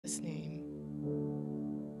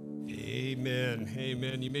Amen.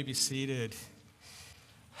 Amen. You may be seated.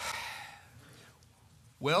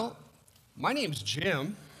 Well, my name's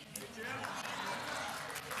Jim.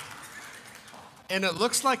 And it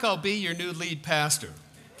looks like I'll be your new lead pastor.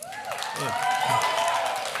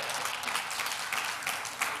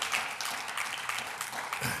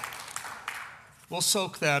 We'll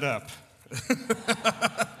soak that up.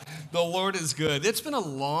 The Lord is good. It's been a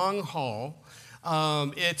long haul.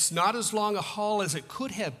 It's not as long a haul as it could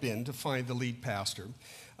have been to find the lead pastor.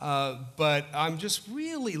 But I'm just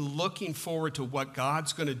really looking forward to what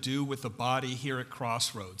God's going to do with the body here at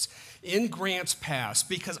Crossroads in Grants Pass,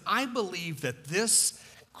 because I believe that this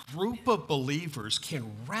group of believers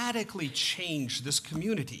can radically change this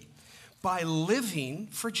community by living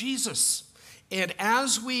for Jesus. And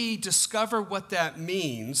as we discover what that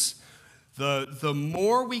means, the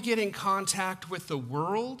more we get in contact with the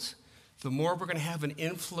world, the more we're going to have an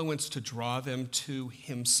influence to draw them to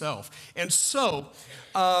himself. And so,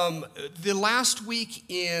 the last week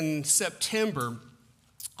in September,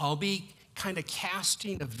 I'll be kind of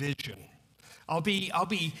casting a vision. I'll be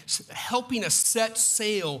helping us set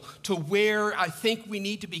sail to where I think we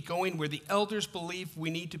need to be going, where the elders believe we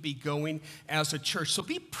need to be going as a church. So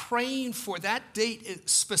be praying for that date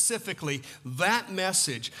specifically, that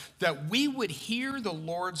message, that we would hear the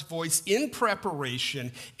Lord's voice in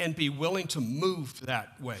preparation and be willing to move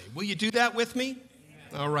that way. Will you do that with me?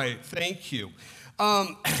 All right, thank you.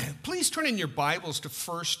 Please turn in your Bibles to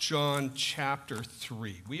 1 John chapter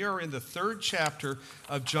 3. We are in the third chapter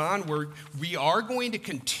of John, where we are going to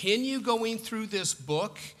continue going through this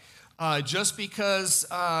book. Just because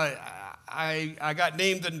I got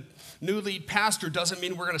named the new lead pastor doesn't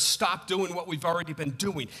mean we're going to stop doing what we've already been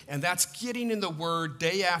doing. And that's getting in the Word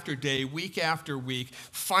day after day, week after week,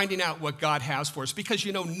 finding out what God has for us. Because,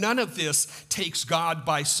 you know, none of this takes God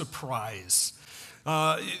by surprise.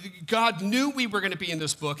 God knew we were going to be in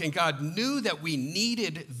this book, and God knew that we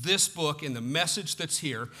needed this book and the message that's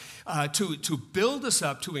here to build us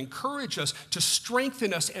up, to encourage us, to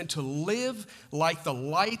strengthen us, and to live like the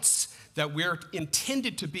lights that we're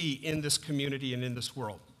intended to be in this community and in this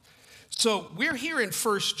world. So we're here in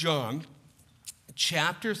 1 John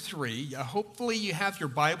chapter 3. Hopefully you have your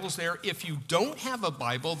Bibles there. If you don't have a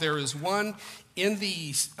Bible, there is one in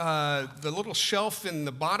the little shelf in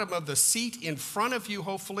the bottom of the seat in front of you,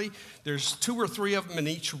 hopefully. There's 2 or 3 of them in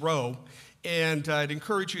each row. And I'd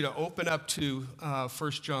encourage you to open up to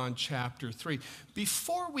 1 John chapter 3.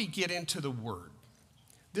 Before we get into the Word,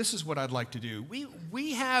 this is what I'd like to do.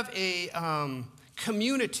 We have a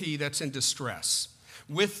community that's in distress.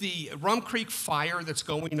 With the Rum Creek fire that's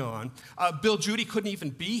going on, Bill Judy couldn't even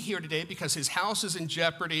be here today because his house is in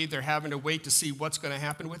jeopardy. They're having to wait to see what's going to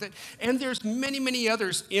happen with it. And there's many, many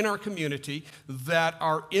others in our community that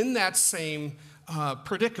are in that same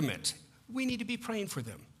predicament. We need to be praying for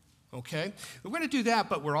them, okay? We're going to do that,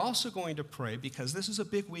 but we're also going to pray because this is a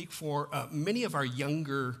big week for many of our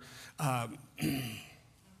younger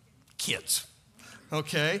kids,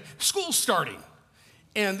 okay? School's starting.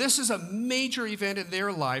 And this is a major event in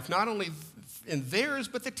their life, not only in theirs,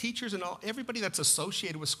 but the teachers and everybody that's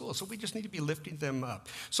associated with school. So we just need to be lifting them up.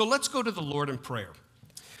 So let's go to the Lord in prayer.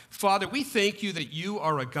 Father, we thank you that you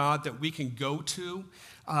are a God that we can go to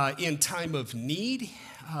in time of need,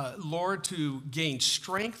 Lord, to gain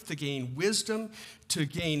strength, to gain wisdom, to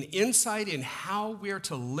gain insight in how we're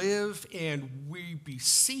to live. And we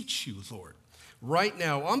beseech you, Lord, right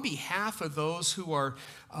now, on behalf of those who are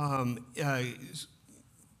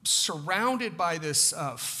surrounded by this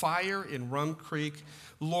fire in Rum Creek,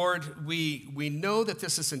 Lord, we know that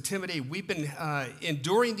this is intimidating. We've been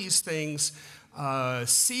enduring these things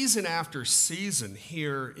season after season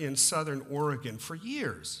here in Southern Oregon for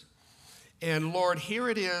years. And Lord, here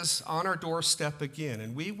it is on our doorstep again.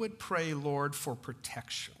 And we would pray, Lord, for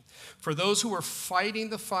protection. For those who are fighting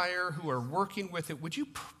the fire, who are working with it, would you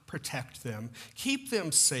protect them, keep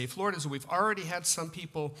them safe? Lord, as we've already had some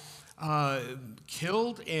people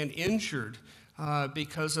killed and injured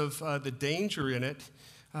because of the danger in it,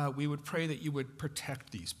 we would pray that you would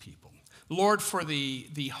protect these people. Lord, for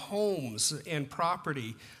the homes and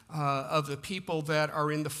property of the people that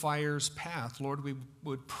are in the fire's path, Lord, we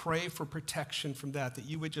would pray for protection from that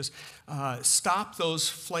you would just stop those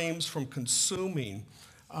flames from consuming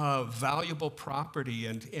valuable property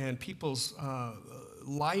and people's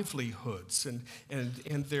livelihoods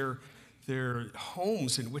and their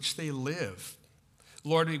homes in which they live.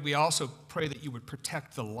 Lord, we also pray that you would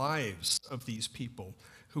protect the lives of these people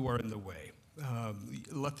who are in the way.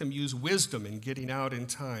 Let them use wisdom in getting out in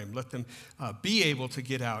time. Let them be able to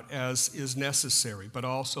get out as is necessary. But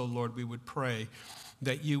also, Lord, we would pray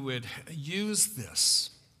that you would use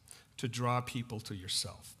this to draw people to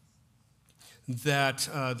yourself. That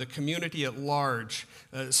the community at large,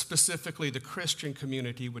 specifically the Christian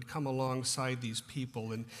community, would come alongside these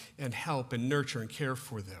people and help and nurture and care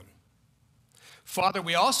for them. Father,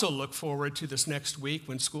 we also look forward to this next week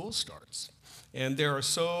when school starts. And there are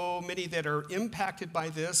so many that are impacted by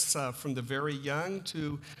this, from the very young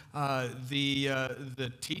to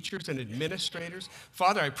the teachers and administrators.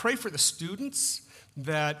 Father, I pray for the students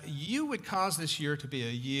that you would cause this year to be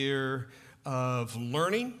a year of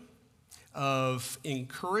learning, of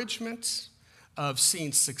encouragement, of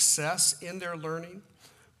seeing success in their learning.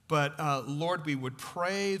 But Lord, we would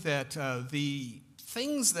pray that the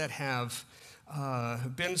things that have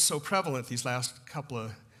been so prevalent these last couple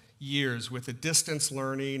of years with the distance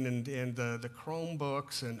learning and the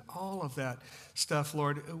Chromebooks and all of that stuff,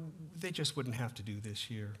 Lord, they just wouldn't have to do this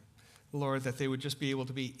year. Lord, that they would just be able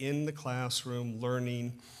to be in the classroom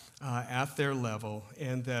learning at their level,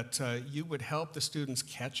 and that you would help the students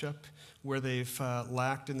catch up where they've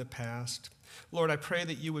lacked in the past. Lord, I pray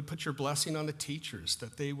that you would put your blessing on the teachers,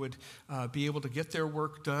 that they would be able to get their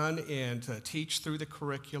work done and teach through the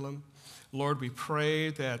curriculum. Lord, we pray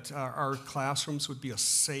that our classrooms would be a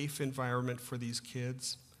safe environment for these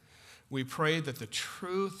kids. We pray that the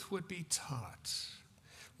truth would be taught.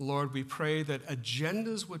 Lord, we pray that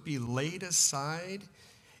agendas would be laid aside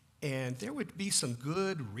and there would be some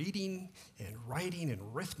good reading and writing and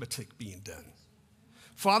arithmetic being done.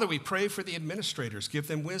 Father, we pray for the administrators. Give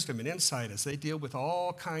them wisdom and insight as they deal with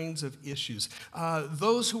all kinds of issues.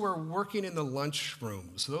 Those who are working in the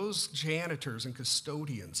lunchrooms, those janitors and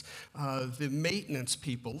custodians, the maintenance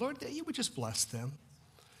people, Lord, that you would just bless them.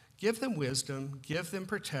 Give them wisdom. Give them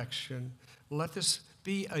protection. Let this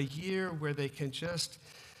be a year where they can just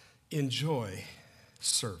enjoy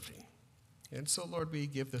serving. And so, Lord, we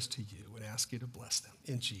give this to you and ask you to bless them.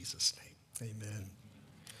 In Jesus' name, amen.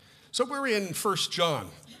 So we're in 1 John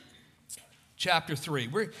chapter 3.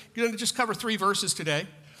 We're going to just cover 3 verses today,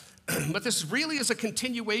 but this really is a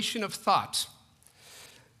continuation of thought.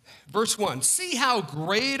 Verse 1, see how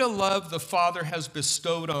great a love the Father has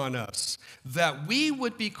bestowed on us, that we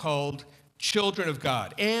would be called children of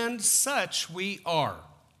God, and such we are.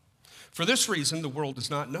 For this reason, the world does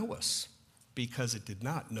not know us, because it did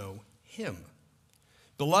not know him.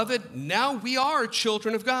 Beloved, now we are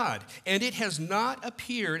children of God, and it has not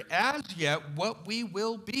appeared as yet what we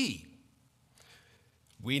will be.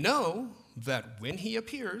 We know that when he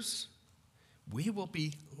appears, we will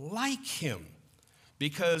be like him,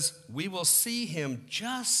 because we will see him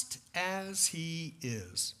just as he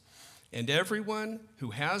is. And everyone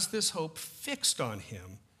who has this hope fixed on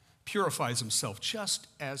him purifies himself just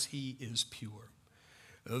as he is pure.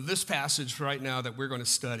 This passage right now that we're going to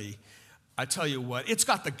study, I tell you what, it's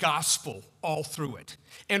got the gospel all through it.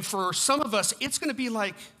 And for some of us, it's going to be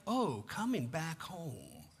like, oh, coming back home.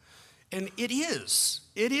 And it is.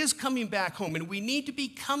 It is coming back home. And we need to be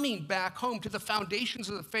coming back home to the foundations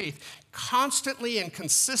of the faith constantly and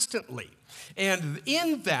consistently. And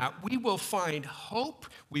in that, we will find hope,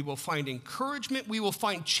 we will find encouragement, we will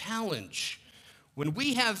find challenge. When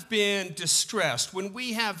we have been distressed, when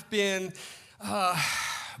we have been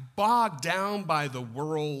bogged down by the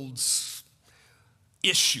world's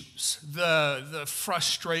issues, the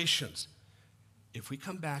frustrations, if we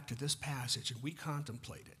come back to this passage and we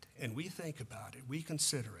contemplate it and we think about it, we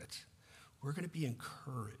consider it, we're going to be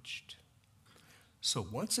encouraged. So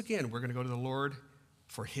once again, we're going to go to the Lord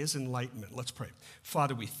for his enlightenment. Let's pray.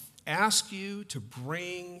 Father, we ask you to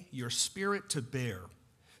bring your Spirit to bear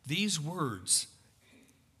these words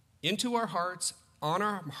into our hearts, on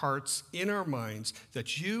our hearts, in our minds,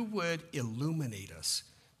 that you would illuminate us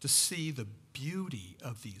to see the beauty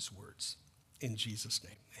of these words. In Jesus'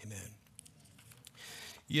 name, amen.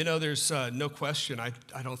 You know, there's no question,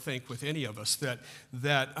 I don't think, with any of us that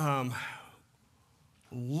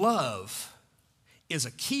love is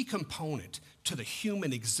a key component to the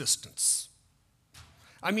human existence.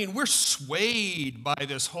 I mean, we're swayed by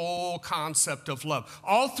this whole concept of love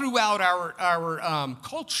all throughout our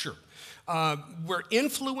culture. We're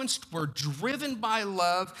influenced, we're driven by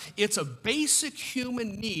love. It's a basic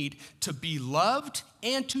human need to be loved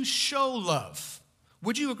and to show love.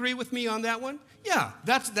 Would you agree with me on that one? Yeah,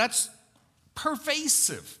 that's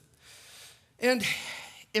pervasive. And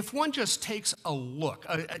if one just takes a look,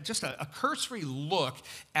 just a cursory look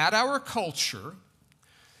at our culture,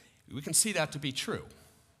 we can see that to be true.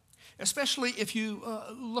 Especially if you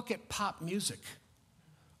look at pop music.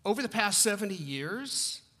 Over the past 70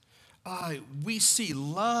 years, we see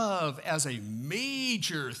love as a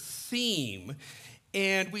major theme,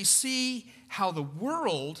 and we see how the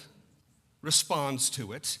world responds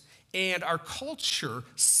to it, and our culture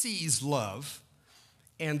sees love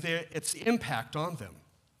and its impact on them.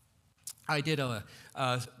 I did a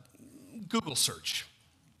Google search,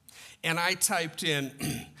 and I typed in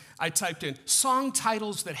song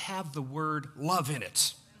titles that have the word love in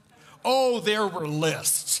it. Oh, there were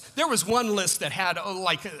lists. There was one list that had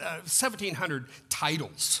 1,700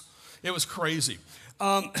 titles. It was crazy.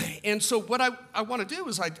 And so what I want to do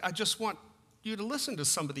is I just want you to listen to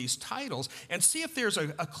some of these titles and see if there's a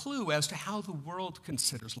clue as to how the world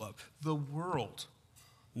considers love. The world.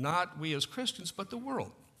 Not we as Christians, but the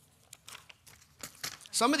world.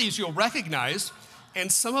 Some of these you'll recognize,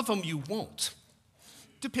 and some of them you won't.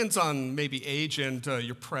 Depends on maybe age and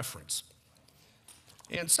your preference.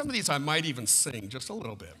 And some of these I might even sing just a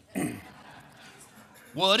little bit.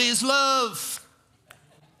 What is love?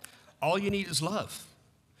 All you need is love.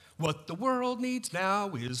 What the world needs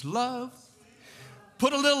now is love.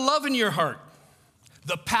 Put a little love in your heart.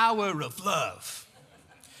 The power of love.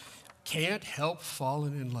 Can't help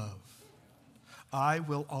falling in love. I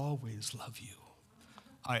will always love you.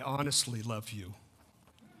 I honestly love you.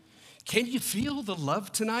 Can you feel the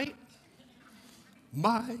love tonight?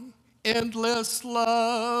 My endless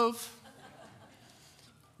love.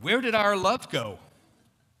 Where did our love go?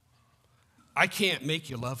 I can't make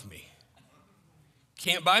you love me.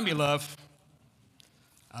 Can't buy me love.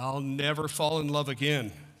 I'll never fall in love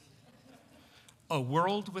again. A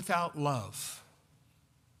world without love.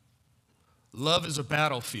 Love is a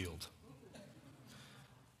battlefield.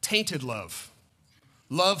 Tainted love.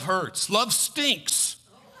 Love hurts. Love stinks.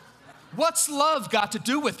 What's love got to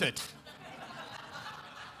do with it?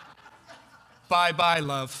 Bye-bye,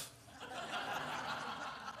 love.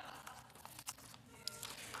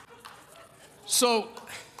 So,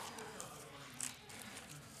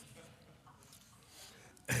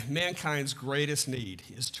 mankind's greatest need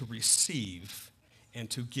is to receive and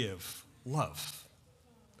to give love.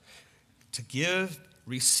 To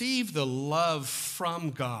receive the love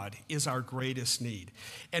from God is our greatest need.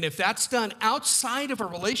 And if that's done outside of a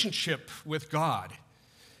relationship with God,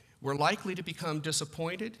 we're likely to become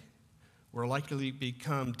disappointed, we're likely to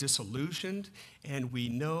become disillusioned, and we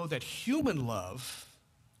know that human love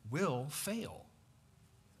will fail.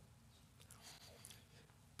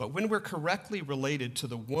 But when we're correctly related to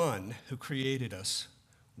the one who created us,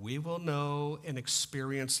 we will know and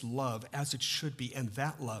experience love as it should be, and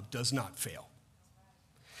that love does not fail.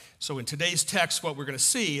 So in today's text, what we're going to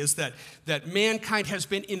see is that mankind has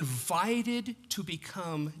been invited to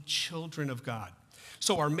become children of God.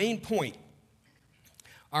 So our main point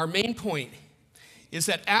is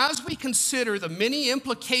that as we consider the many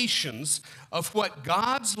implications of what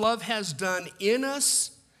God's love has done in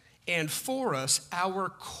us and for us, our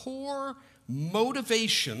core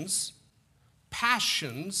motivations,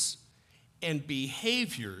 passions, and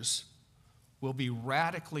behaviors will be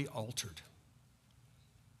radically altered.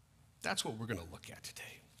 That's what we're going to look at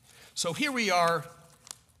today. So here we are,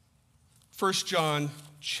 1 John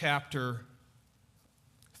chapter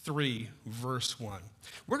 3, verse 1.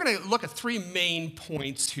 We're going to look at three main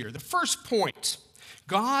points here. The first point,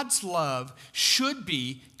 God's love should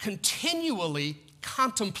be continually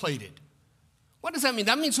contemplated. What does that mean?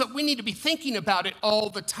 That means that we need to be thinking about it all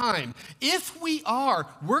the time. If we are,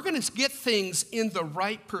 we're going to get things in the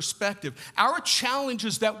right perspective. Our challenge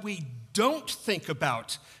is that we don't think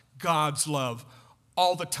about God's love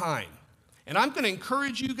all the time. And I'm going to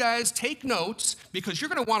encourage you guys, take notes, because you're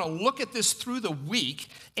going to want to look at this through the week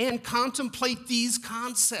and contemplate these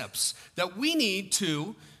concepts that we need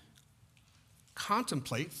to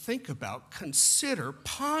contemplate, think about, consider,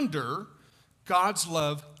 ponder God's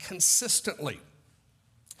love consistently.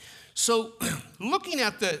 So, looking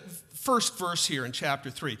at the first verse here in chapter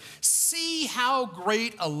 3, see how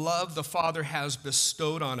great a love the Father has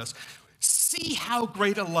bestowed on us. See how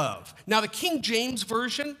great a love. Now, the King James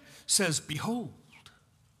Version says, behold,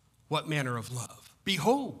 what manner of love.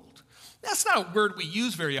 Behold. That's not a word we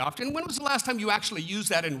use very often. When was the last time you actually used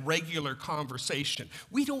that in regular conversation?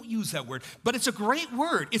 We don't use that word, but it's a great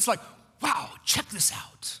word. It's like, wow, check this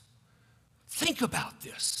out. Think about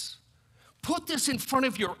this. Put this in front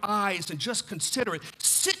of your eyes and just consider it.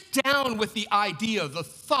 Sit down with the idea, the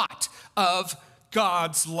thought of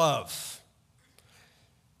God's love.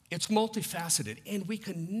 It's multifaceted, and we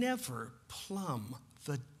can never plumb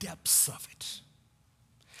the depths of it.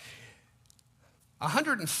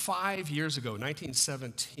 105 years ago,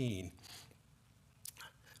 1917,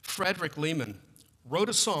 Frederick Lehman wrote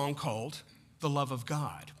a song called The Love of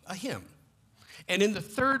God, a hymn. And in the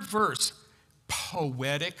third verse,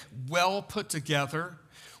 poetic, well put together,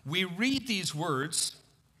 we read these words,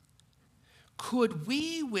 could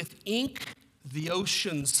we with ink the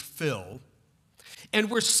oceans fill, and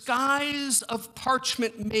were skies of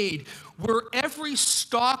parchment made, were every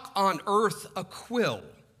stalk on earth a quill,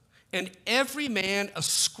 and every man a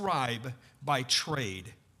scribe by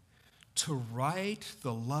trade, to write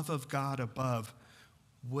the love of God above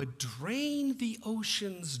would drain the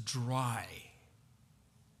oceans dry.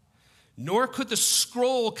 Nor could the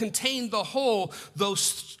scroll contain the whole, though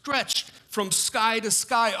stretched from sky to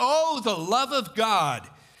sky. Oh, the love of God!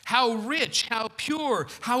 How rich, how pure,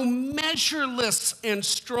 how measureless and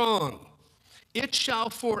strong. It shall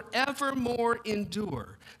forevermore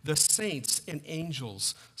endure the saints' and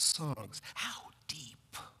angels' songs. How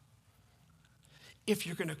deep. If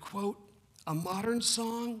you're going to quote a modern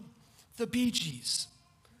song, the Bee Gees,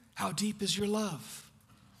 how deep is your love?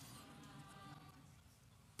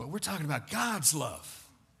 But we're talking about God's love.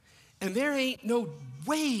 And there ain't no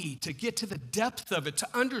way to get to the depth of it, to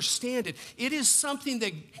understand it. It is something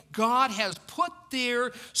that God has put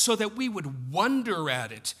there so that we would wonder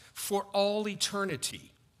at it for all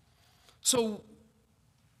eternity. So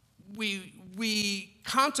we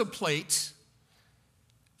contemplate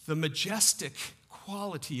the majestic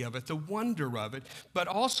quality of it, the wonder of it, but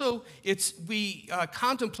also we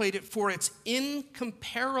contemplate it for its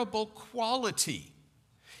incomparable quality.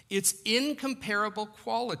 Its incomparable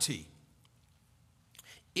quality.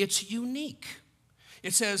 It's unique.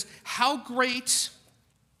 It says, how great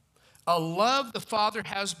a love the Father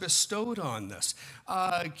has bestowed on us.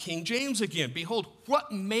 King James again, behold,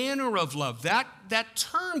 what manner of love. That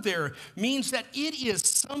term there means that it is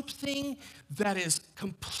something that is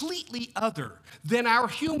completely other than our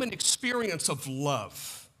human experience of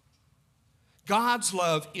love. God's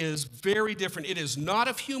love is very different. It is not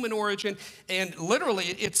of human origin, and literally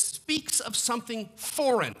it speaks of something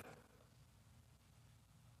foreign.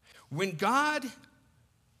 When God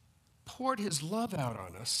poured his love out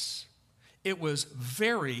on us, it was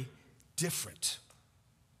very different.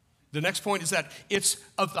 The next point is that it's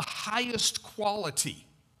of the highest quality.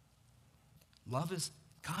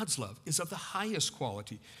 God's love is of the highest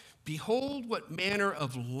quality. Behold what manner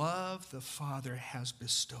of love the Father has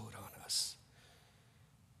bestowed on us.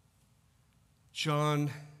 John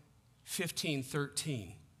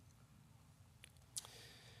 15:13.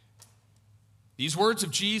 These words of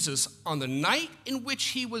Jesus on the night in which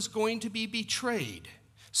he was going to be betrayed,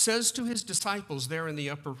 says to his disciples there in the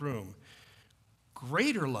upper room,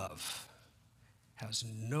 greater love has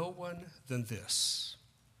no one than this,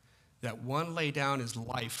 that one lay down his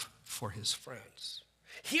life for his friends.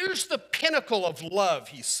 Here's the pinnacle of love,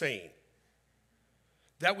 he's saying,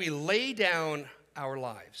 that we lay down our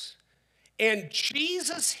lives. And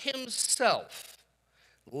Jesus himself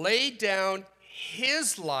laid down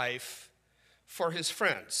his life for his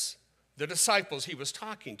friends, the disciples he was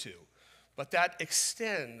talking to. But that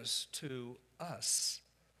extends to us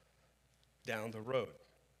down the road.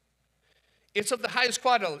 It's of the highest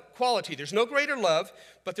quality. There's no greater love,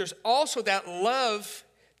 but there's also that love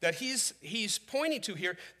that he's pointing to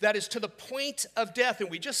here that is to the point of death. And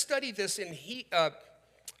we just studied this in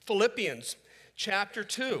Philippians chapter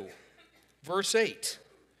 2, verse 8.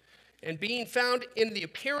 And being found in the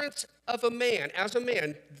appearance of a man, as a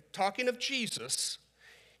man, talking of Jesus,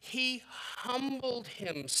 he humbled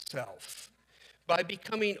himself by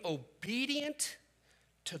becoming obedient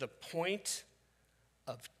to the point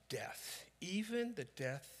of death, even the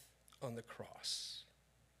death on the cross.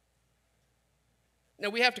 Now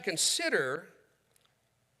we have to consider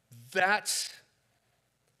that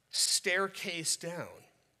staircase down,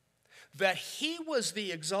 that he was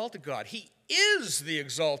the exalted God. He is the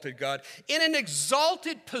exalted God in an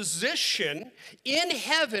exalted position in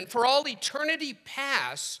heaven for all eternity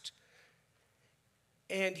past.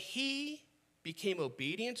 And he became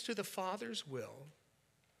obedient to the Father's will,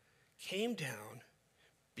 came down,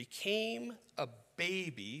 became a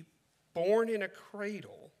baby, born in a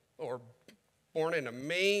cradle, or born in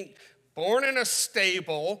a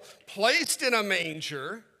stable, placed in a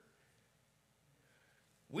manger.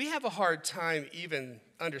 We have a hard time even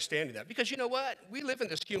understanding that because you know what? We live in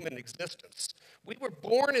this human existence. We were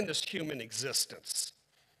born in this human existence.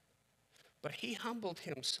 But he humbled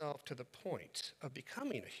himself to the point of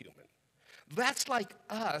becoming a human. That's like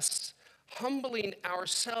us humbling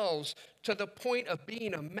ourselves to the point of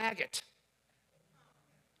being a maggot.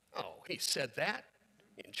 Oh, he said that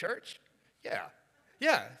in church?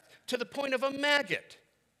 Yeah, to the point of a maggot.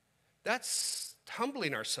 That's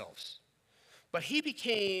humbling ourselves. But he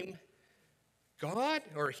became God,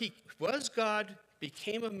 or he was God,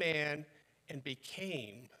 became a man, and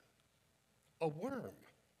became a worm.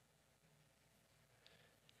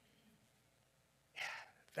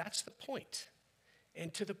 That's the point.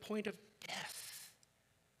 And to the point of death.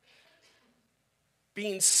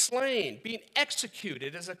 being slain, being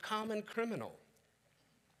executed as a common criminal.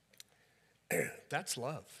 That's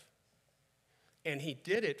love. And he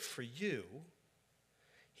did it for you.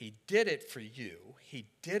 He did it for you. He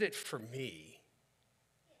did it for me.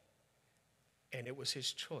 And it was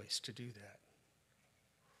his choice to do that.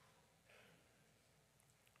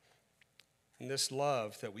 And this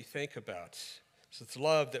love that we think about, this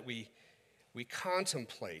love that we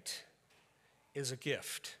contemplate, is a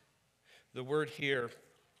gift. The word here,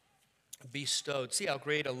 bestowed. See how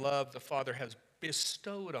great a love the Father has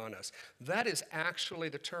bestowed on us. That is actually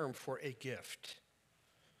the term for a gift.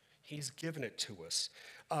 He's given it to us.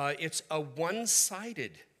 It's a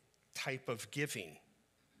one-sided type of giving.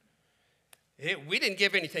 We didn't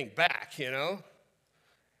give anything back, you know.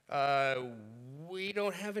 We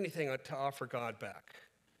don't have anything to offer God back.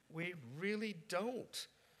 We really don't.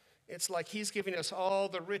 It's like he's giving us all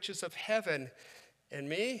the riches of heaven, and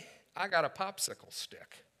me, I got a popsicle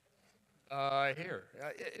stick. Here.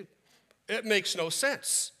 It makes no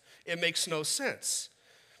sense. It makes no sense.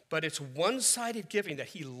 But it's one-sided giving that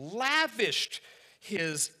he lavished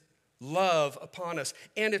his love upon us.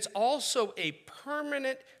 And it's also a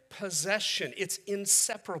permanent possession. It's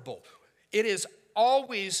inseparable. It is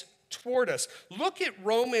always toward us. Look at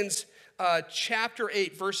Romans chapter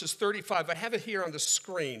 8, verses 35. I have it here on the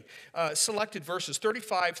screen. Selected verses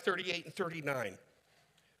 35, 38, and 39.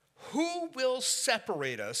 Who will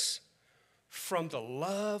separate us from the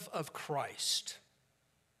love of Christ?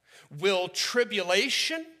 Will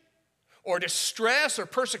tribulation or distress or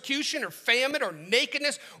persecution or famine or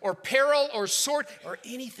nakedness or peril or sword or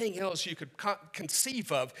anything else you could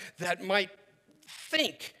conceive of that might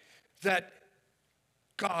think that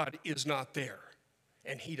God is not there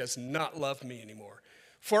and he does not love me anymore?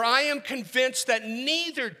 For I am convinced that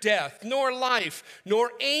neither death nor life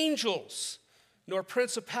nor angels nor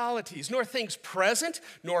principalities, nor things present,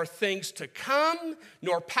 nor things to come,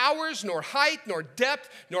 nor powers, nor height, nor depth,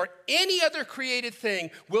 nor any other created thing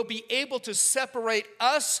will be able to separate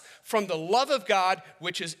us from the love of God,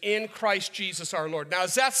 which is in Christ Jesus our Lord. Now,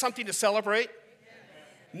 is that something to celebrate? Yes.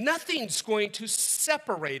 Nothing's going to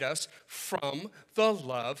separate us from the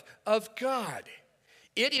love of God.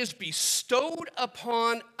 It is bestowed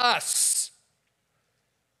upon us.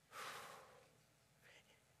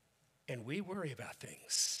 And we worry about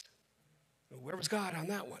things. Where was God on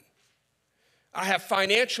that one? I have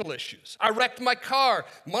financial issues. I wrecked my car.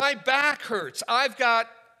 My back hurts. I've got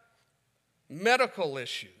medical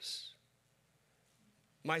issues.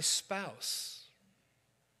 My spouse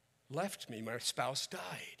left me. My spouse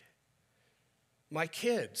died. My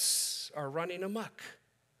kids are running amok.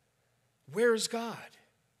 Where's God?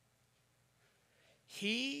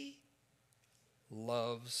 He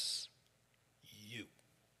loves you.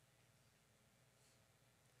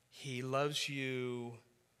 He loves you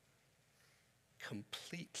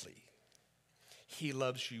completely. He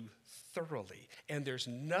loves you thoroughly. And there's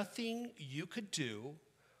nothing you could do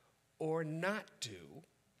or not do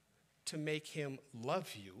to make him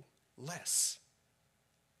love you less.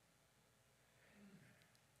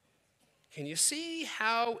 Can you see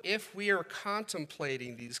how, if we are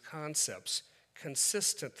contemplating these concepts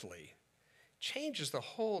consistently, changes the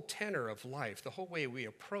whole tenor of life, the whole way we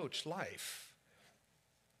approach life?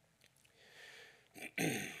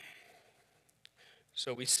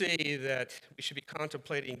 So we see that we should be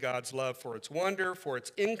contemplating God's love for its wonder, for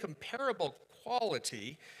its incomparable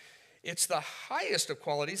quality. It's the highest of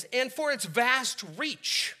qualities, and for its vast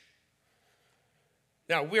reach.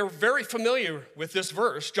 Now, we're very familiar with this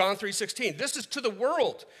verse, John 3:16. This is to the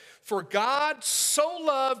world. For God so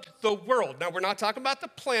loved the world. Now, we're not talking about the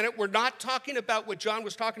planet. We're not talking about what John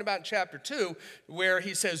was talking about in chapter 2, where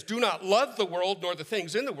he says, do not love the world nor the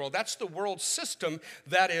things in the world. That's the world system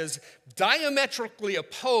that is diametrically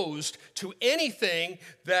opposed to anything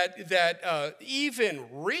that even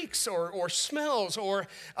reeks or smells or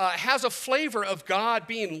has a flavor of God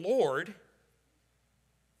being Lord.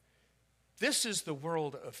 This is the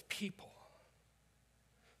world of people.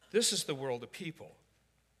 This is the world of people.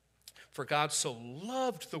 For God so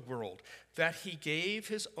loved the world that he gave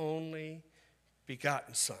his only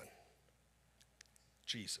begotten Son,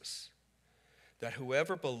 Jesus, that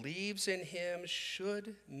whoever believes in him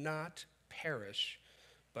should not perish,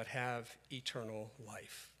 but have eternal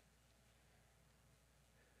life.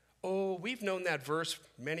 Oh, we've known that verse,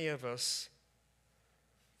 many of us,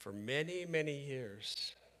 for many, many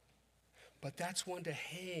years. But that's one to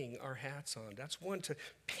hang our hats on. That's one to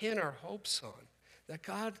pin our hopes on. That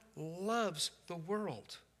God loves the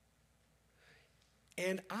world.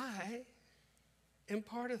 And I am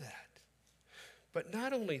part of that. But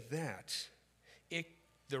not only that,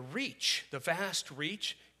 the reach, the vast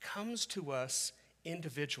reach, comes to us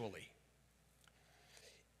individually.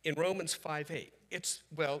 In Romans 5:8,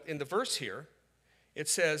 in the verse here, it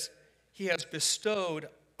says, he has bestowed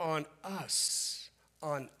on us,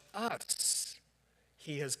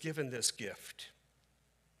 he has given this gift.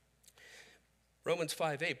 Romans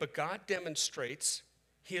 5:8, but God demonstrates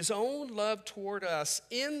his own love toward us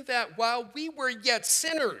in that while we were yet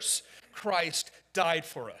sinners, Christ died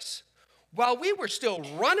for us. While we were still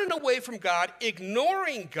running away from God,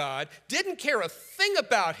 ignoring God, didn't care a thing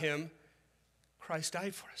about him, Christ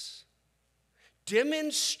died for us,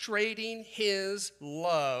 demonstrating his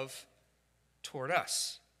love toward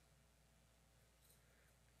us.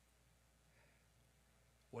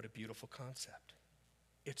 What a beautiful concept.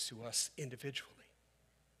 It's to us individually.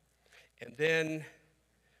 And then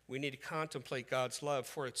we need to contemplate God's love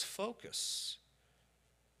for its focus.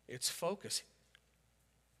 Its focus.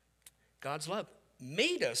 God's love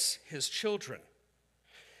made us his children.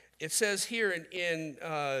 It says here in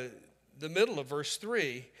the middle of verse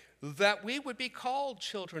 3 that we would be called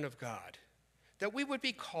children of God. That we would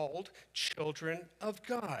be called children of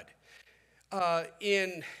God.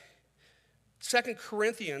 In 2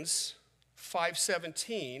 Corinthians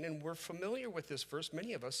 5:17, and we're familiar with this verse,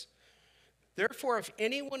 many of us. Therefore, if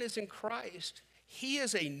anyone is in Christ, he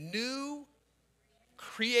is a new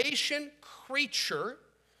creation, creature.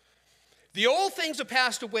 The old things have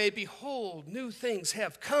passed away. Behold, new things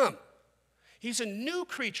have come. He's a new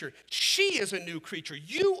creature. She is a new creature.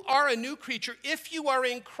 You are a new creature if you are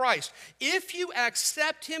in Christ. If you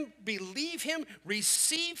accept him, believe him,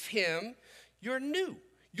 receive him, you're new.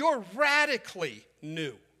 You're radically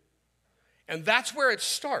new. And that's where it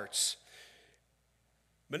starts.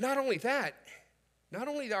 But not only that, not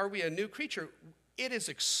only are we a new creature, it is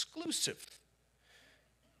exclusive.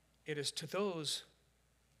 It is to those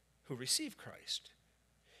who receive Christ.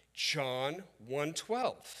 John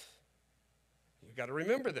 1:12. You've got to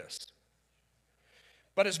remember this.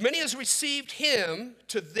 But as many as received him,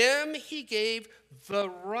 to them he gave the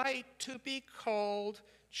right to be called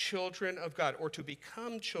children of God, or to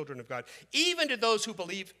become children of God, even to those who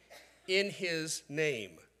believe in his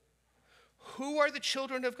name. Who are the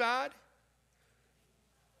children of God?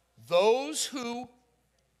 Those who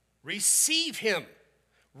receive him.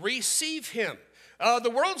 Receive him. The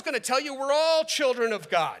world's going to tell you we're all children of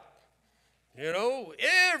God. You know,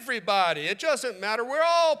 everybody. It doesn't matter. We're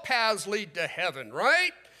all paths lead to heaven,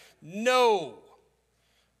 right? No.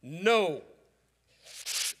 No.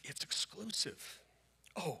 It's exclusive.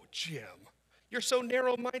 Oh, Jim, you're so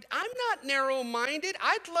narrow-minded. I'm not narrow-minded.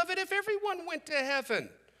 I'd love it if everyone went to heaven.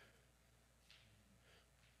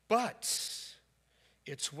 But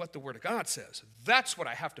it's what the Word of God says. That's what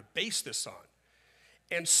I have to base this on.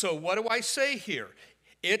 And so what do I say here?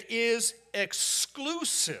 It is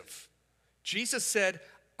exclusive. Jesus said,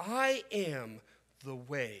 I am the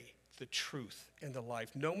way, the truth, and the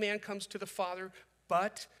life. No man comes to the Father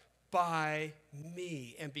but by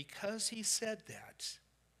me. And because he said that,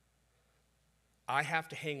 I have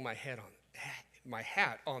to hang my hat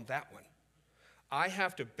on that one. I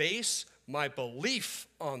have to base my belief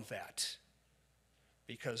on that,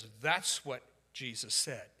 because that's what Jesus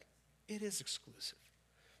said. It is exclusive.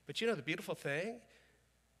 But you know the beautiful thing?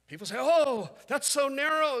 People say, oh, that's so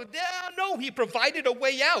narrow. Yeah, no, he provided a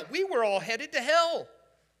way out. We were all headed to hell.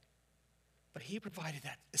 But he provided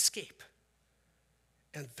that escape.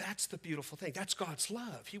 And that's the beautiful thing. That's God's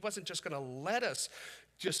love. He wasn't just going to let us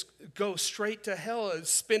just go straight to hell and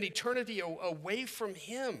spend eternity away from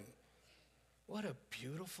him. What a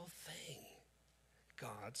beautiful thing.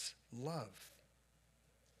 God's love.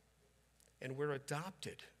 And we're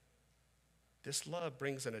adopted. This love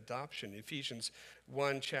brings an adoption. Ephesians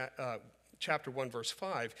 1, chapter 1, verse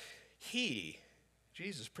 5. He,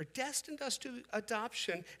 Jesus, predestined us to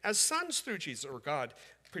adoption as sons through Jesus, or God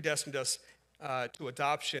predestined us to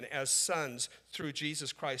adoption as sons through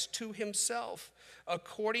Jesus Christ to himself,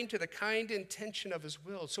 according to the kind intention of his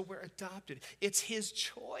will. So we're adopted. It's his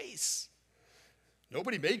choice.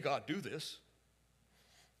 Nobody made God do this.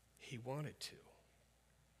 He wanted to.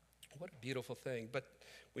 What a beautiful thing. But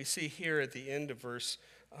we see here at the end of verse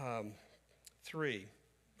 1,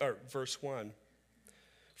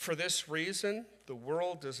 for this reason, the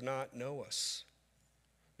world does not know us,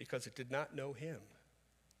 because it did not know him.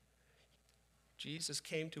 Jesus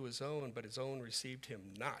came to his own, but his own received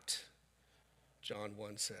him not, John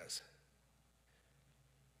 1 says.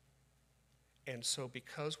 And so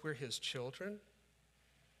because we're his children,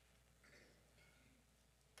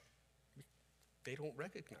 they don't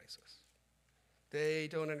recognize us. They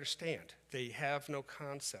don't understand. They have no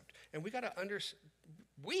concept. And we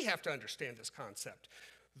have to understand this concept.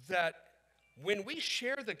 that when we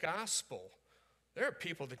share the gospel, there are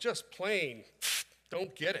people that just plain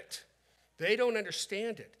don't get it. They don't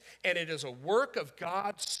understand it. And it is a work of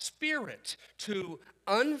God's Spirit to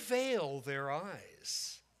unveil their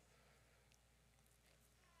eyes.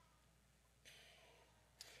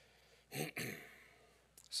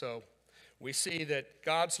 So we see that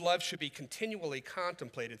God's love should be continually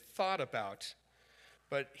contemplated, thought about.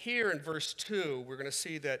 But here in verse 2, we're going to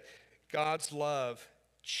see that God's love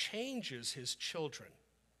changes his children.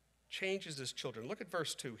 Changes his children. Look at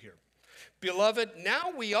verse 2 here. Beloved,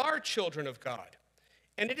 now we are children of God,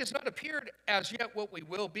 and it has not appeared as yet what we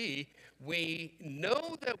will be. We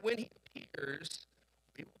know that when he appears,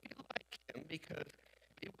 we will be like him because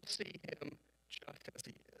we will see him just as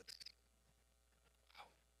he is.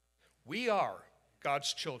 We are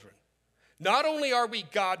God's children. Not only are we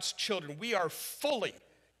God's children, we are fully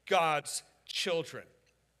God's children.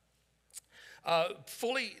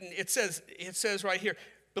 It says right here,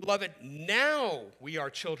 beloved, now we are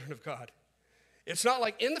children of God. It's not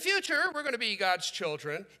like in the future we're going to be God's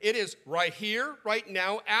children. It is right here, right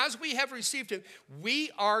now, as we have received him, we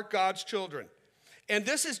are God's children. And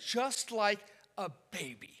this is just like a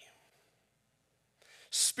baby.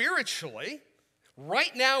 Spiritually,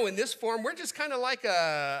 right now in this form, we're just kind of like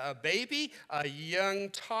a baby, a young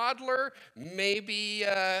toddler, maybe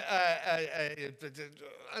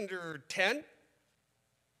under 10.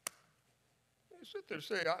 You sit there and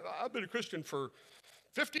say, I've been a Christian for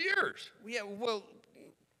 50 years. Yeah, well,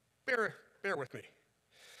 bear with me.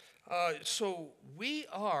 So we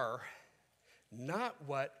are not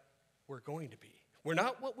what we're going to be. We're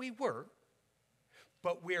not what we were.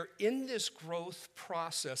 But we're in this growth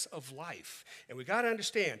process of life. And we got to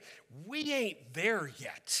understand, we ain't there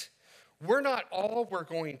yet. We're not all we're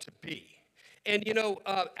going to be. And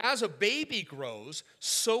as a baby grows,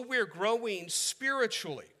 so we're growing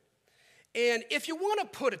spiritually. And if you want to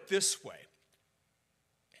put it this way,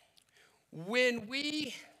 when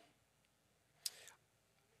we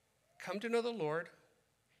come to know the Lord,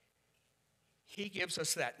 he gives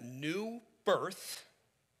us that new birth.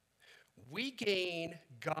 We gain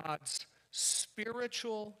God's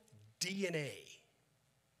spiritual DNA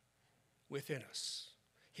within us,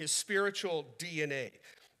 his spiritual DNA.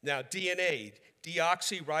 Now, DNA,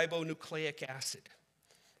 deoxyribonucleic acid.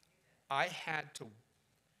 I had to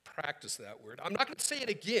practice that word. I'm not going to say it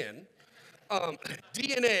again.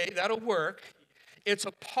 DNA, that'll work. It's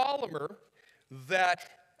a polymer that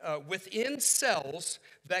within cells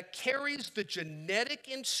that carries the genetic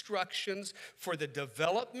instructions for the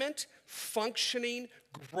development, functioning,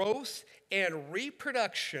 growth, and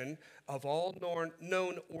reproduction of all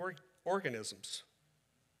known organisms.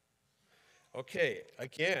 Okay,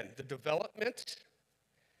 again, the development,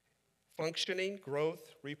 functioning,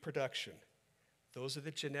 growth, reproduction. Those are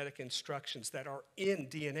the genetic instructions that are in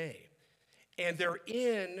DNA. And they're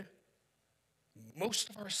in most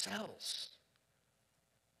of our cells.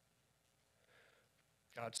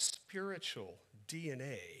 God's spiritual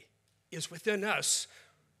DNA is within us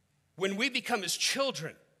when we become his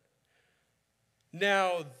children.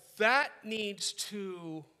 Now, that needs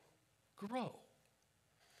to grow.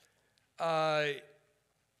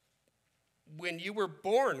 When you were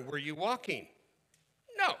born, were you walking?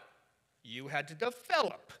 No. You had to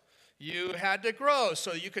develop. You had to grow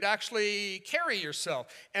so you could actually carry yourself.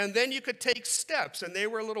 And then you could take steps, and they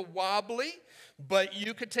were a little wobbly, but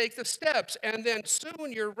you could take the steps, and then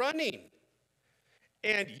soon you're running.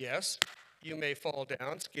 And yes, you may fall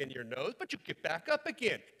down, skin your nose, but you get back up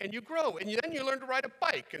again, and you grow, and then you learn to ride a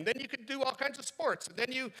bike, and then you could do all kinds of sports, and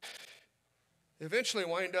then you eventually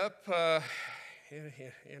wind up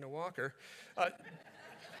in a walker.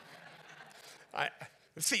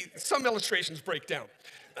 See, some illustrations break down.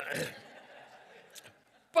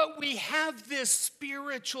 But we have this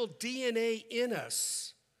spiritual DNA in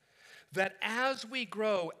us that as we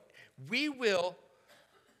grow, we will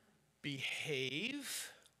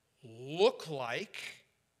behave, look like,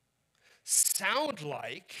 sound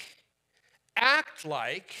like, act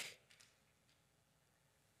like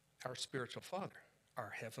our spiritual Father,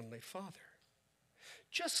 our Heavenly Father.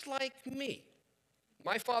 Just like me.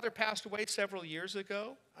 My father passed away several years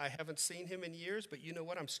ago. I haven't seen him in years, but you know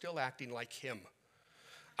what? I'm still acting like him.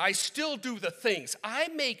 I still do the things. I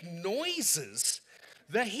make noises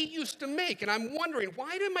that he used to make, and I'm wondering,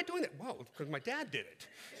 why am I doing that? Well, because my dad did it.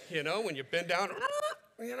 When you bend down,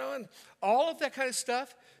 and all of that kind of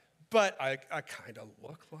stuff. But I kind of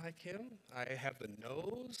look like him. I have the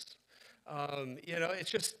nose. It's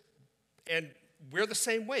just, and we're the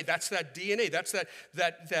same way. That's that DNA. That's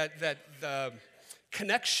that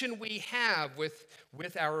connection we have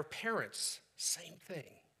with our parents. Same thing.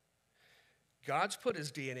 God's put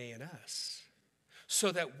his DNA in us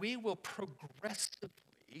so that we will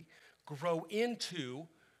progressively grow into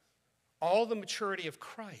all the maturity of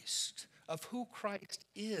Christ, of who Christ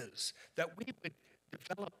is, that we would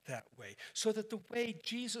develop that way, so that the way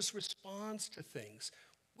Jesus responds to things,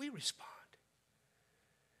 we respond.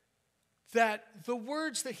 That the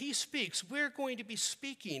words that he speaks, we're going to be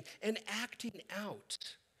speaking and acting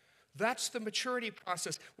out. That's the maturity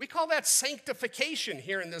process. We call that sanctification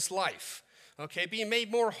here in this life. Okay, being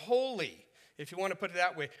made more holy, if you want to put it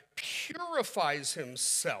that way, purifies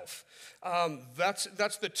himself.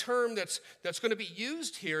 That's the term that's going to be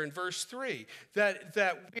used here in verse 3,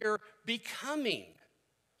 that we're becoming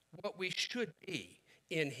what we should be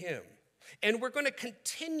in him. And we're going to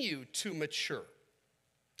continue to mature.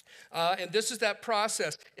 And this is that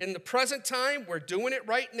process. In the present time, we're doing it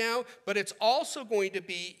right now, but it's also going to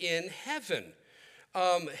be in heaven.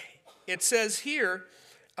 It says here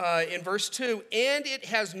in verse 2, and it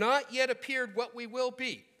has not yet appeared what we will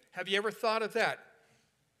be. Have you ever thought of that?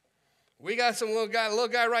 We got some little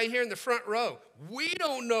guy right here in the front row. We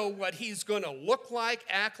don't know what he's going to look like,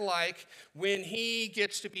 act like when he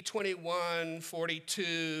gets to be 21,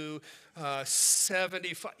 42,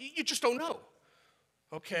 75. You just don't know.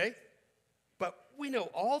 Okay? But we know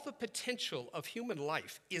all the potential of human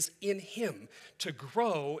life is in him to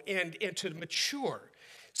grow and to mature.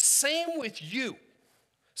 Same with you.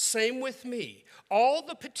 Same with me. All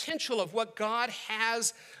the potential of what God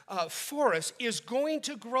has for us is going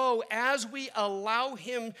to grow as we allow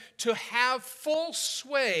him to have full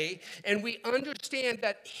sway and we understand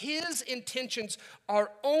that his intentions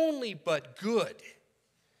are only but good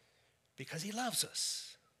because he loves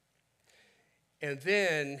us. And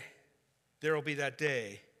then there will be that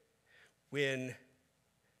day when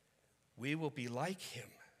we will be like him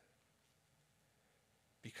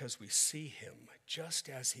because we see him just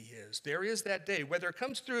as he is. There is that day, whether it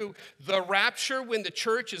comes through the rapture when the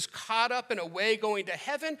church is caught up in a way going to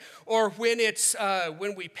heaven, or when it's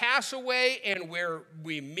when we pass away and where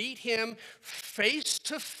we meet him face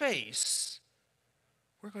to face,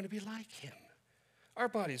 we're going to be like him. Our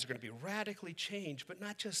bodies are going to be radically changed, but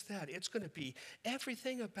not just that. It's going to be,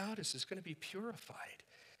 everything about us is going to be purified,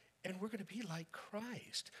 and we're going to be like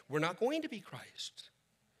Christ. We're not going to be Christ.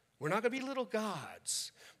 We're not going to be little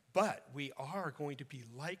gods, but we are going to be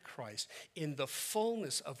like Christ in the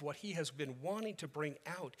fullness of what he has been wanting to bring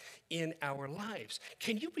out in our lives.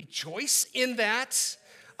 Can you rejoice in that?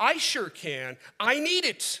 I sure can. I need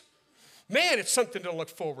it. Man, it's something to look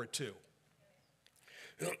forward to.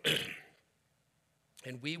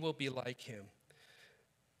 And we will be like him.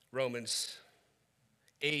 Romans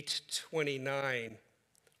 8:29,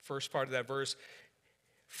 first part of that verse.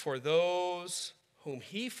 For those whom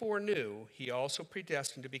he foreknew, he also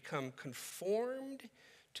predestined to become conformed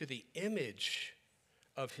to the image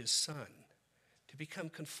of his Son. To become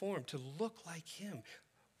conformed, to look like him.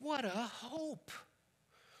 What a hope.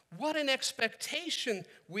 What an expectation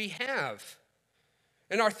we have.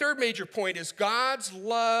 And our third major point is God's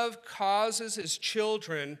love causes his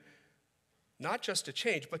children not just to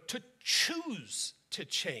change, but to choose to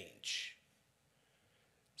change.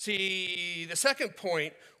 See, the second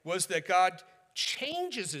point was that God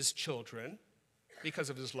changes his children because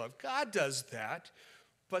of his love. God does that,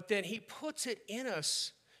 but then he puts it in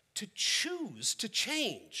us to choose to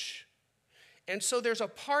change. And so there's a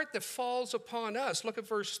part that falls upon us. Look at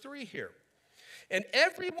verse 3 here. And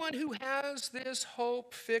everyone who has this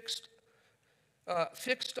hope fixed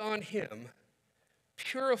on him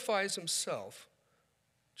purifies himself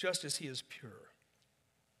just as he is pure.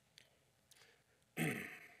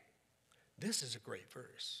 This is a great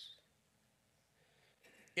verse.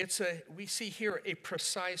 We see here a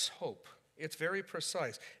precise hope. It's very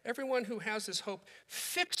precise. Everyone who has this hope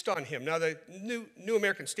fixed on him. Now, the New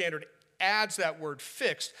American Standard adds that word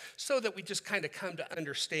fixed so that we just kind of come to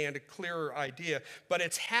understand a clearer idea. But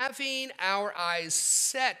it's having our eyes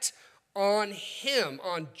set on him,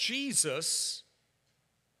 on Jesus,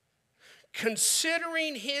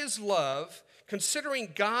 considering his love,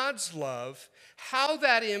 considering God's love, how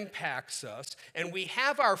that impacts us, and we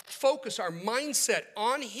have our focus, our mindset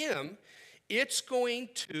on him, it's going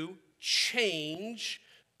to change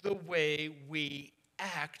the way we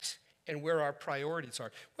act and where our priorities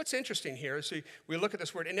are. What's interesting here is we look at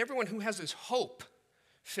this word, and everyone who has his hope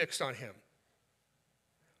fixed on him.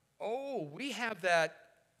 Oh, we have that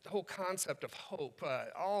whole concept of hope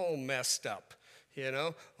all messed up, you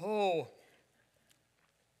know? Oh,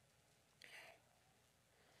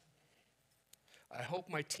 I hope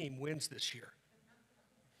my team wins this year.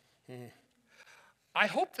 I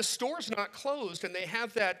hope the store's not closed and they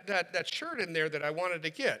have that shirt in there that I wanted to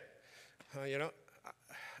get. You know,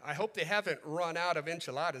 I hope they haven't run out of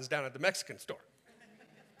enchiladas down at the Mexican store.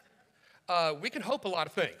 We can hope a lot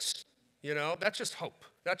of things. You know, that's just hope.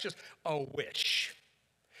 That's just a wish.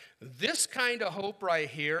 This kind of hope right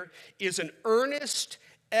here is an earnest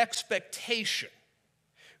expectation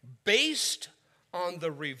based on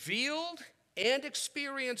the revealed and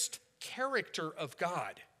experienced character of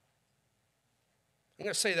God. I'm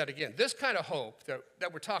going to say that again. This kind of hope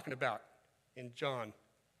that we're talking about in John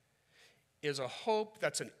is a hope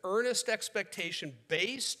that's an earnest expectation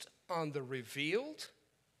based on the revealed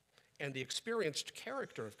and the experienced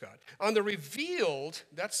character of God. On the revealed,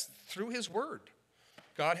 that's through his word.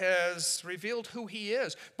 God has revealed who he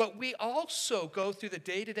is. But we also go through the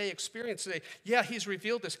day-to-day experience and say, yeah, he's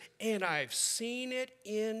revealed this, and I've seen it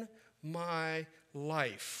in my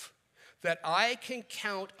life. That I can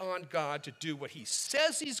count on God to do what he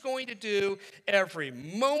says he's going to do every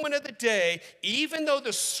moment of the day, even though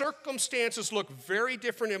the circumstances look very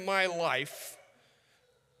different in my life.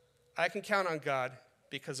 I can count on God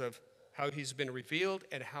because of how he's been revealed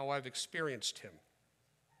and how I've experienced him.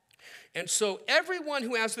 And so everyone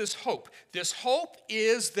who has this hope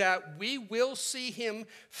is that we will see him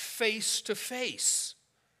face to face.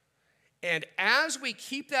 And as we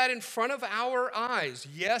keep that in front of our eyes,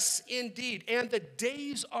 yes, indeed, and the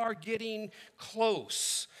days are getting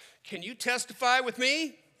close. Can you testify with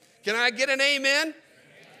me? Can I get an amen? Amen.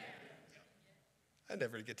 I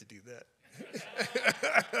never get to do that.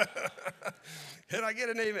 Can I get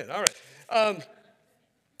an amen? All right.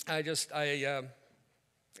 I just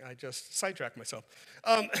sidetracked myself.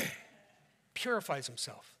 Purifies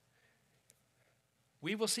himself.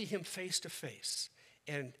 We will see him face to face.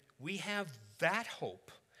 And we have that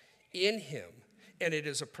hope in him. And it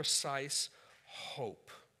is a precise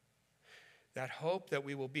hope. That hope that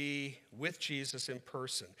we will be with Jesus in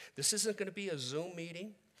person. This isn't going to be a Zoom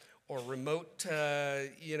meeting or remote,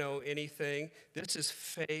 anything. This is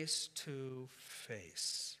face to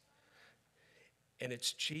face. And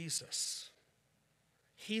it's Jesus.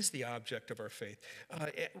 He's the object of our faith.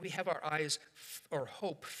 We have our eyes or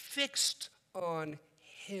hope fixed on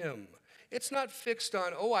him. It's not fixed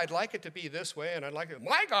on, I'd like it to be this way, and I'd like it,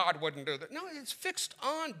 my God wouldn't do that. No, it's fixed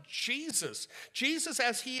on Jesus. Jesus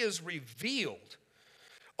as he is revealed.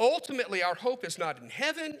 Ultimately, our hope is not in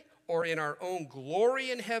heaven or in our own glory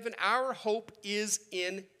in heaven. Our hope is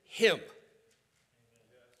in him.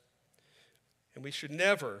 And we should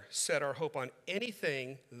never set our hope on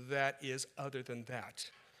anything that is other than that.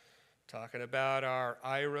 Talking about our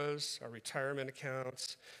IRAs, our retirement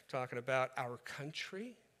accounts, talking about our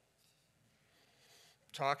country,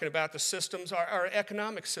 talking about the systems, our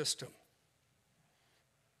economic system.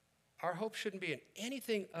 Our hope shouldn't be in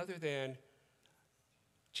anything other than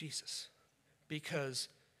Jesus, because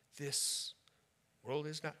this world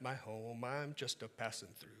is not my home. I'm just a passing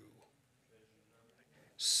through.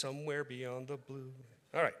 Somewhere beyond the blue.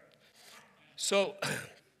 All right. So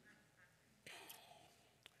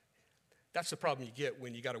that's the problem you get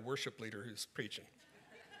when you got a worship leader who's preaching.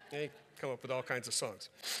 They come up with all kinds of songs.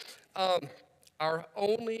 Our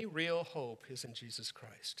only real hope is in Jesus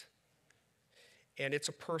Christ. And it's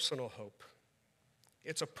a personal hope.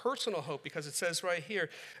 It's a personal hope because it says right here,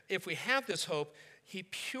 if we have this hope, he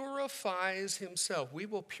purifies himself. We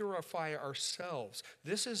will purify ourselves.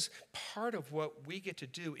 This is part of what we get to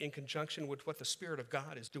do in conjunction with what the Spirit of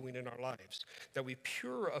God is doing in our lives, that we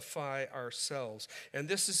purify ourselves. And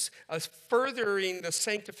this is furthering the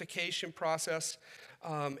sanctification process.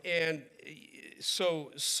 And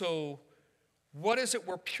so what is it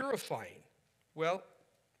we're purifying? Well,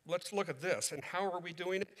 let's look at this. And how are we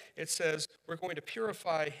doing it? It says we're going to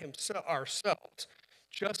purify ourselves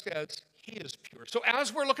just as he is pure. So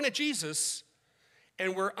as we're looking at Jesus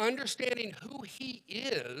and we're understanding who he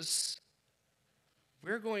is,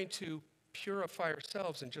 we're going to purify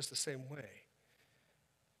ourselves in just the same way.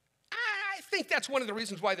 I think that's one of the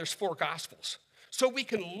reasons why there's 4 Gospels. So we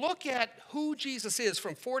can look at who Jesus is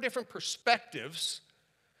from 4 different perspectives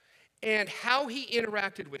and how he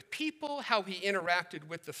interacted with people, how he interacted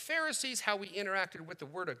with the Pharisees, how he interacted with the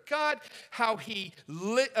Word of God, how he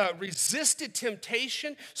resisted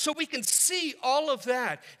temptation. So we can see all of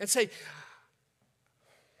that and say,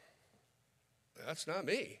 that's not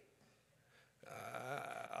me.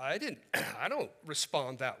 I don't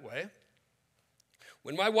respond that way.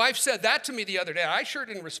 When my wife said that to me the other day, I sure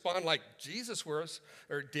didn't respond like Jesus was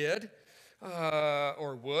or did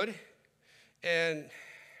or would. And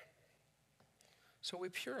so we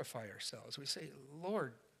purify ourselves. We say,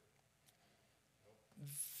 Lord,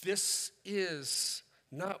 this is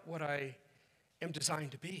not what I am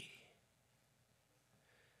designed to be.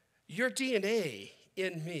 Your DNA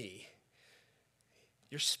in me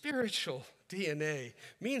your spiritual DNA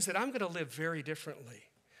means that I'm going to live very differently,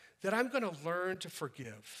 that I'm going to learn to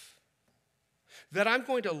forgive, that I'm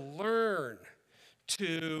going to learn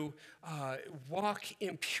to walk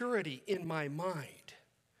in purity in my mind.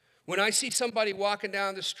 When I see somebody walking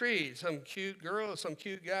down the street, some cute girl, some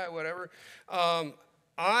cute guy, whatever,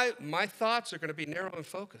 my thoughts are going to be narrow and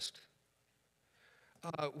focused.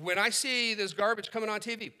 When I see this garbage coming on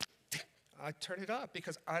TV, I turn it off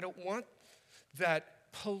because I don't want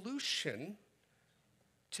that pollution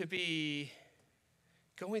to be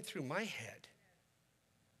going through my head.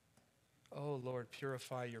 Oh, Lord,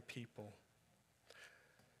 purify your people.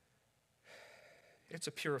 It's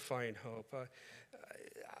a purifying hope.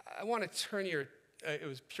 I want to turn it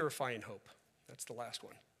was purifying hope. That's the last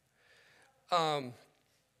one.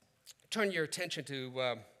 Turn your attention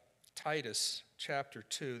to Titus chapter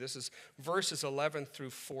 2. This is verses 11 through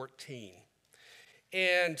 14.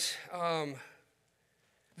 And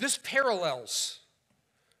this parallels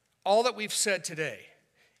all that we've said today.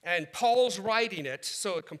 And Paul's writing it,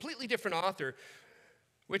 so a completely different author,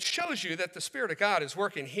 which shows you that the Spirit of God is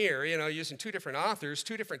working here, using two different authors,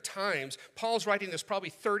 two different times. Paul's writing this probably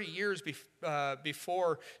 30 years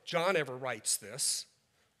before John ever writes this,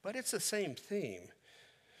 but it's the same theme.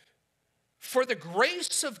 For the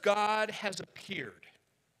grace of God has appeared,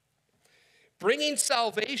 bringing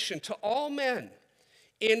salvation to all men,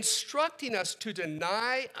 instructing us to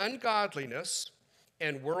deny ungodliness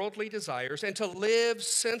and worldly desires, and to live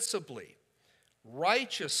sensibly,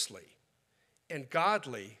 righteously, and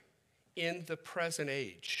godly in the present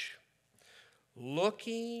age,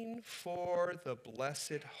 looking for the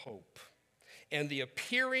blessed hope and the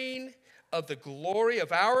appearing of the glory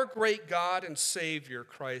of our great God and Savior,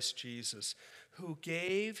 Christ Jesus, who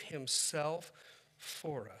gave himself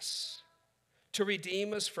for us to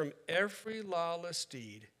redeem us from every lawless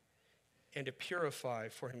deed and to purify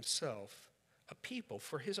for himself a people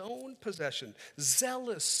for his own possession,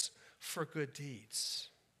 zealous for good deeds.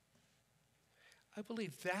 I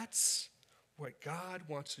believe that's what God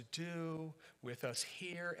wants to do with us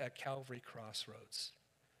here at Calvary Crossroads.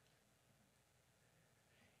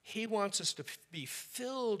 He wants us to be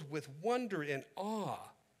filled with wonder and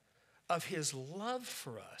awe of his love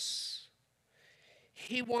for us.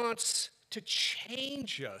 He wants to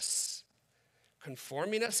change us,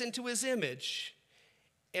 conforming us into his image,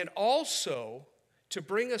 and also to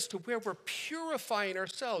bring us to where we're purifying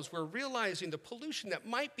ourselves. We're realizing the pollution that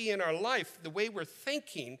might be in our life, the way we're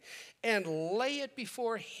thinking, and lay it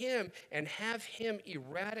before him and have him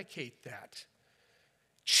eradicate that.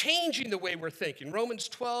 Changing the way we're thinking. Romans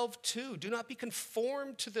 12:2, do not be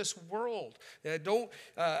conformed to this world.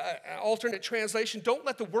 Alternate translation, don't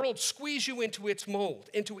let the world squeeze you into its mold,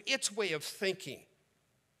 into its way of thinking.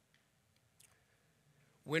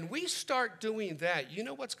 When we start doing that, you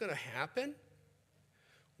know what's going to happen?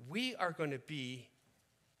 We are going to be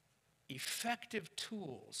effective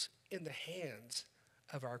tools in the hands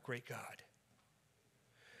of our great God.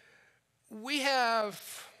 We have,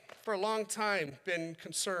 for a long time, been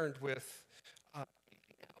concerned with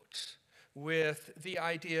with the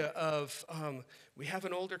idea of we have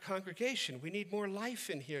an older congregation, we need more life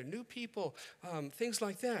in here, new people, things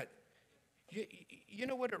like that. You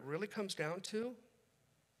know what it really comes down to?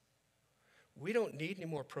 We don't need any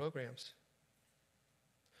more programs.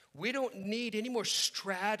 We don't need any more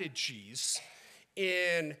strategies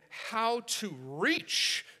in how to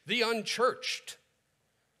reach the unchurched.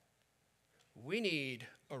 We need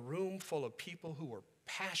a room full of people who are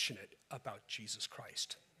passionate about Jesus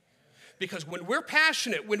Christ. Because when we're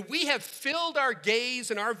passionate, when we have filled our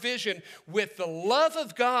gaze and our vision with the love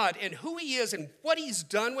of God and who he is and what he's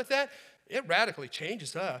done with that, it radically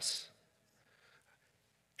changes us.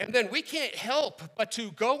 And then we can't help but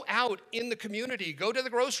to go out in the community, go to the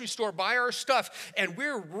grocery store, buy our stuff, and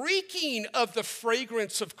we're reeking of the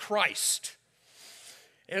fragrance of Christ.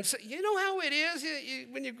 And so, you know how it is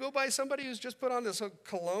when you go by somebody who's just put on this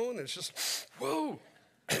cologne, it's just, whoa.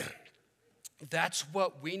 That's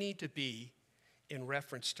what we need to be in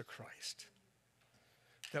reference to Christ.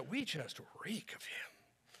 That we just reek of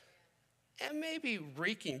him. And maybe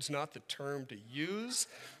reeking's not the term to use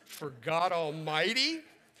for God Almighty,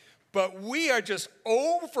 but we are just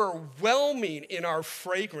overwhelming in our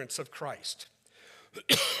fragrance of Christ.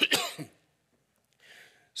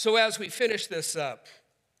 So as we finish this up,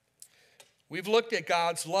 we've looked at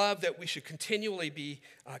God's love, that we should continually be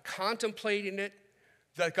contemplating it,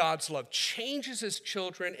 that God's love changes his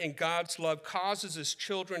children, and God's love causes his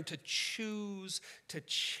children to choose to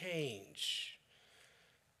change.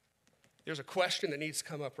 There's a question that needs to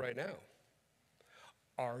come up right now.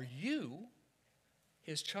 Are you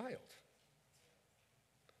his child?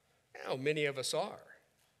 Now, many of us are.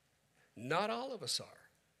 Not all of us are.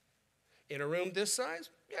 In a room this size,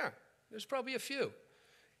 yeah, there's probably a few.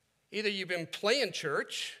 Either you've been playing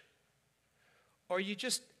church or you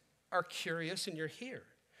just are curious and you're here.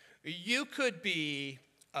 You could be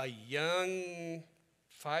a young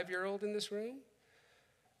 5-year-old in this room,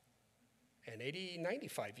 an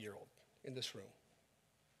 95-year-old in this room.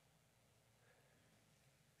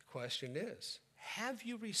 The question is, have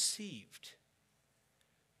you received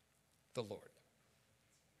the Lord?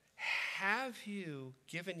 Have you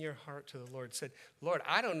given your heart to the Lord, said, Lord,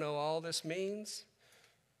 I don't know all this means,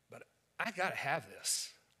 but I got to have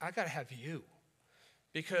this. I got to have you,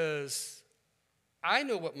 because I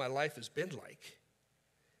know what my life has been like.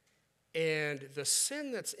 And the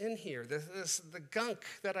sin that's in here, the gunk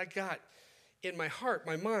that I got in my heart,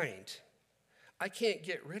 my mind, I can't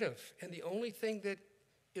get rid of. And the only thing that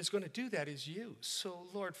is going to do that is you. So,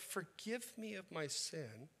 Lord, forgive me of my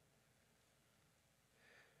sin.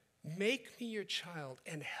 Make me your child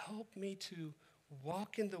and help me to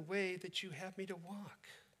walk in the way that you have me to walk.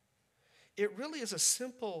 It really is a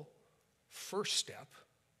simple first step,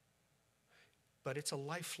 but it's a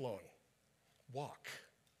lifelong walk.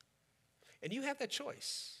 And you have that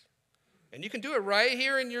choice. And you can do it right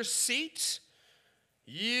here in your seat.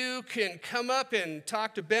 You can come up and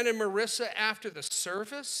talk to Ben and Marissa after the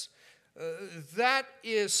service. That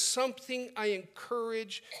is something I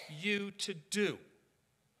encourage you to do.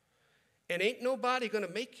 And ain't nobody going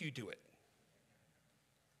to make you do it.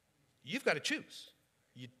 You've got to choose.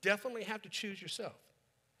 You definitely have to choose yourself.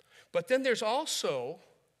 But then there's also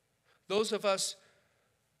those of us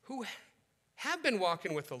who have been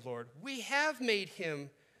walking with the Lord. We have made him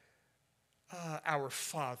our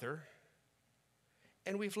Father,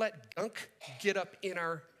 and we've let gunk get up in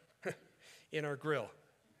our grill.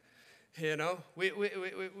 You know,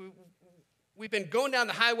 we've been going down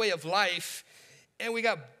the highway of life, and we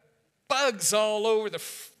got bugs all over the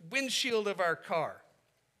windshield of our car.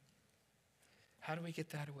 How do we get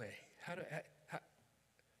that away?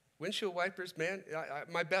 Windshield wipers, man,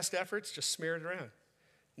 my best efforts, just smear it around.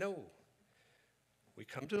 No. We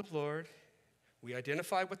come to the Lord. We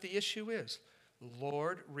identify what the issue is.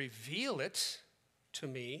 Lord, reveal it to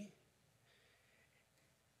me.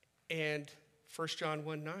 And 1 John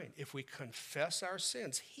 1:9, if we confess our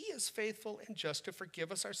sins, he is faithful and just to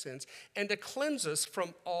forgive us our sins and to cleanse us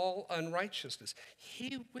from all unrighteousness.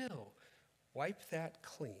 He will wipe that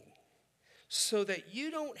clean so that you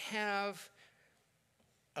don't have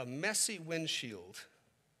a messy windshield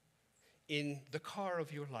in the car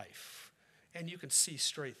of your life and you can see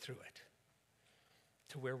straight through it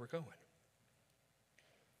to where we're going.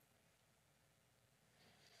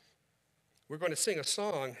 We're going to sing a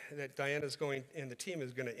song that Diana's going and the team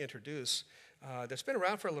is going to introduce that's been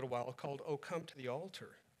around for a little while called "Oh Come to the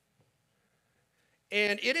Altar."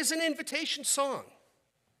 And it is an invitation song.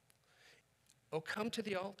 Oh, come to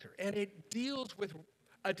the altar. And it deals with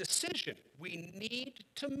a decision we need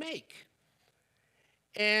to make.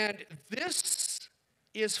 And this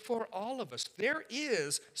is for all of us. There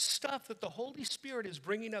is stuff that the Holy Spirit is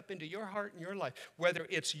bringing up into your heart and your life, whether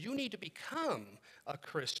it's you need to become a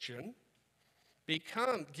Christian,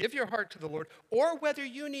 give your heart to the Lord, or whether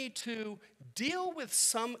you need to deal with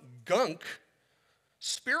some gunk,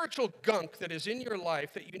 spiritual gunk that is in your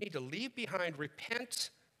life that you need to leave behind,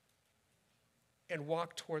 repent, and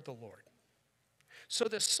walk toward the Lord. So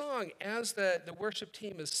this song, as the worship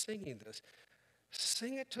team is singing this,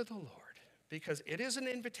 sing it to the Lord, because it is an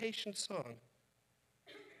invitation song,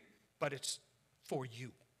 but it's for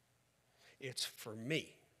you. It's for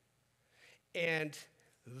me. And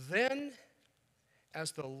then,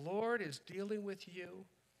 as the Lord is dealing with you,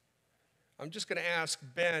 I'm just going to ask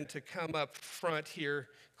Ben to come up front here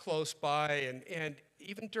close by, and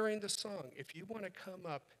even during the song, if you want to come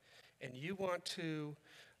up and you want to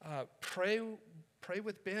pray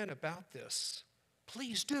with Ben about this,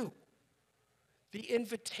 please do. The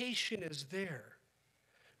invitation is there.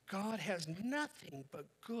 God has nothing but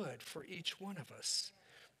good for each one of us.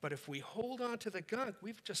 But if we hold on to the gunk,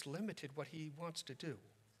 we've just limited what he wants to do.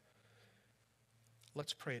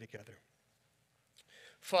 Let's pray together.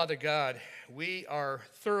 Father God, we are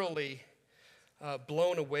thoroughly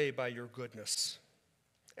blown away by your goodness.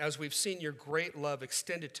 As we've seen your great love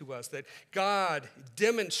extended to us, that God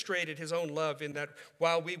demonstrated his own love in that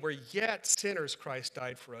while we were yet sinners, Christ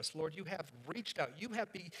died for us. Lord, you have reached out. You have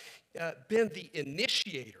been the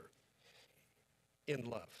initiator in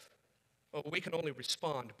love. Oh, we can only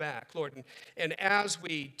respond back, Lord. And as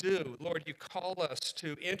we do, Lord, you call us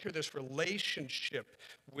to enter this relationship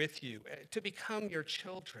with you, to become your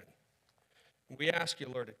children. We ask you,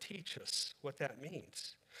 Lord, to teach us what that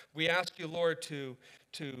means. We ask you, Lord, to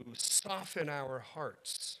soften our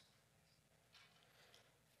hearts.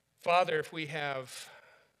 Father, if we have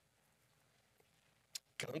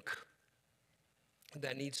gunk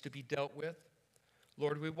that needs to be dealt with,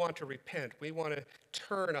 Lord, we want to repent. We want to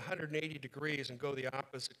turn 180 degrees and go the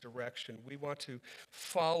opposite direction. We want to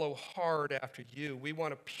follow hard after you. We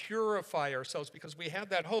want to purify ourselves because we have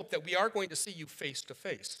that hope that we are going to see you face to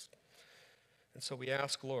face. And so we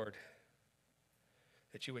ask, Lord,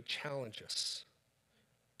 that you would challenge us.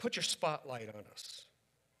 Put your spotlight on us,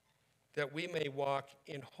 that we may walk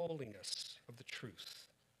in holiness of the truth.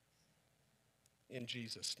 In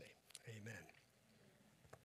Jesus' name, amen.